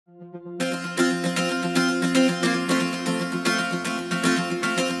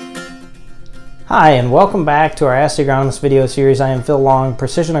Hi, and welcome back to our Ask the Agronomist video series. I am Phil Long,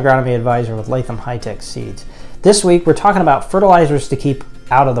 Precision Agronomy Advisor with Latham High-Tech Seeds. This week we're talking about fertilizers to keep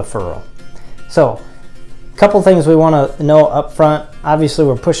out of the furrow. So, a couple things we want to know up front. Obviously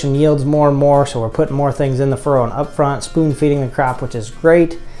we're pushing yields more and more, so we're putting more things in the furrow and up front, spoon feeding the crop, which is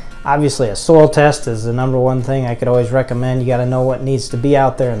great. Obviously a soil test is the number one thing I could always recommend. You got to know what needs to be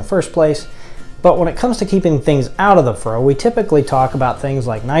out there in the first place. But when it comes to keeping things out of the furrow, we typically talk about things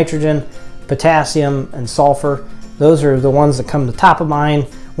like nitrogen, potassium, and sulfur. Those are the ones that come to top of mind.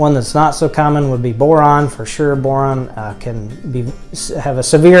 One that's not so common would be boron. For sure, boron can have a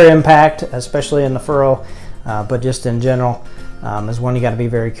severe impact, especially in the furrow, but just in general is one you got to be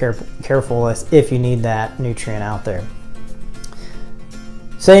very careful with if you need that nutrient out there.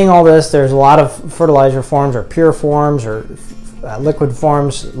 Saying all this, there's a lot of fertilizer forms or pure forms or liquid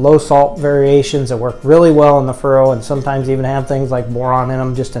forms, low salt variations that work really well in the furrow, and sometimes even have things like boron in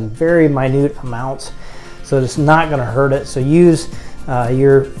them just in very minute amounts, so it's not going to hurt it. So use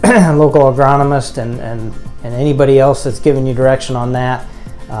your local agronomist and anybody else that's giving you direction on that.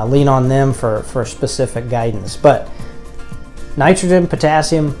 Lean on them for specific guidance. But nitrogen,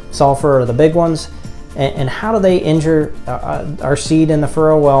 potassium, sulfur are the big ones. And how do they injure our seed in the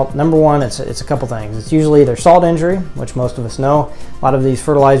furrow? Well, number one, it's a couple things. It's usually either salt injury, which most of us know. A lot of these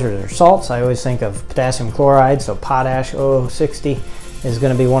fertilizers are salts. I always think of potassium chloride, so potash 060 is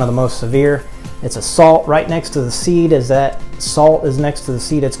going to be one of the most severe. It's a salt right next to the seed. As that salt is next to the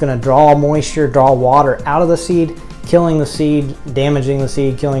seed, it's going to draw moisture, draw water out of the seed, killing the seed, damaging the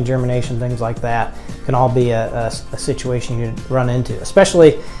seed, killing germination, things like that. Can all be a situation you run into,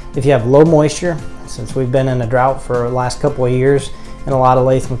 especially if you have low moisture. Since we've been in a drought for the last couple of years in a lot of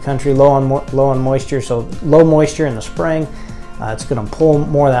Latham country, low on moisture, so low moisture in the spring, it's going to pull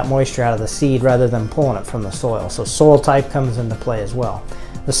more of that moisture out of the seed rather than pulling it from the soil. So soil type comes into play as well.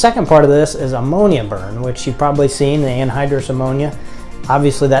 The second part of this is ammonia burn, which you've probably seen, the anhydrous ammonia.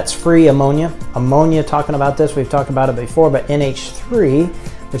 Obviously that's free ammonia. Ammonia, talking about this, we've talked about it before, but NH3,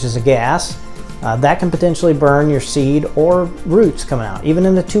 which is a gas, that can potentially burn your seed or roots coming out, even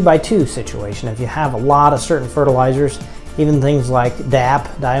in the 2x2 situation. If you have a lot of certain fertilizers, even things like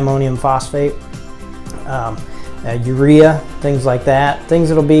DAP, diammonium phosphate, urea, things like that, things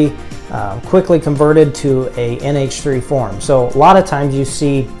that'll be quickly converted to a NH3 form. So a lot of times you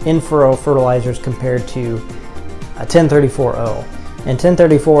see in-furrow fertilizers compared to a 1034O. And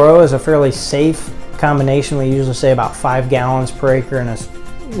 1034O is a fairly safe combination. We usually say about 5 gallons per acre in a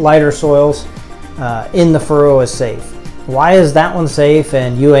lighter soils. In the furrow is safe. Why is that one safe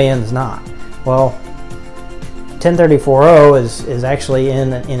and UAN's not? Well, 1034O is actually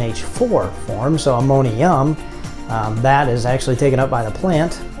in an NH4 form, so ammonium, that is actually taken up by the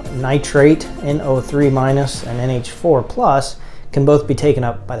plant. Nitrate, NO3 minus, and NH4 plus can both be taken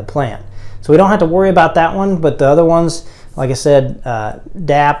up by the plant. So we don't have to worry about that one, but the other ones, like I said,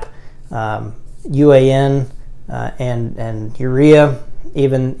 DAP, UAN, and urea,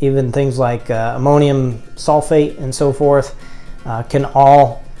 even things like ammonium sulfate and so forth can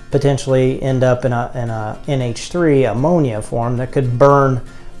all potentially end up in a NH3 ammonia form that could burn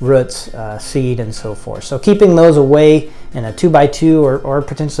roots, seed, and so forth. So keeping those away in a 2x2 or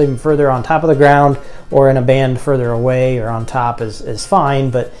potentially even further on top of the ground or in a band further away or on top is fine,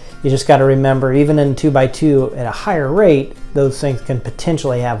 but you just got to remember, even in 2x2 at a higher rate, those things can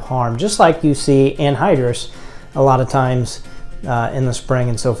potentially have harm, just like you see anhydrous a lot of times in the spring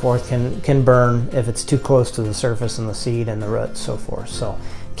and so forth can burn if it's too close to the surface and the seed and the roots, so forth. So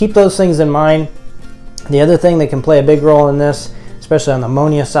keep those things in mind. The other thing that can play a big role in this, especially on the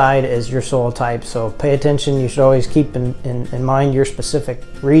ammonia side, is your soil type. So pay attention. You should always keep in mind your specific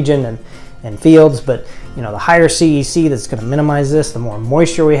region and fields, but you know, the higher CEC, that's going to minimize this. The more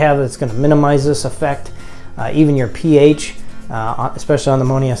moisture we have, that's going to minimize this effect. Even your pH, especially on the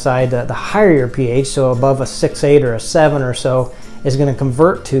ammonia side, the higher your pH, so above a 6.8 or a 7 or so, is going to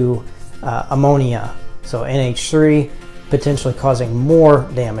convert to ammonia, so NH3, potentially causing more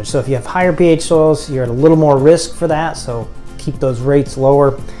damage. So if you have higher pH soils, you're at a little more risk for that, so keep those rates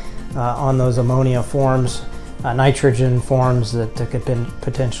lower on those ammonia forms, nitrogen forms that could be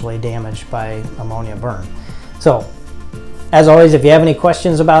potentially damaged by ammonia burn. So as always, if you have any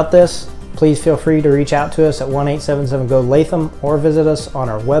questions about this, please feel free to reach out to us at 1-877-GO-LATHAM or visit us on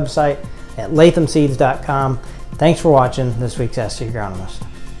our website at lathamseeds.com. Thanks for watching this week's Ask the Agronomist.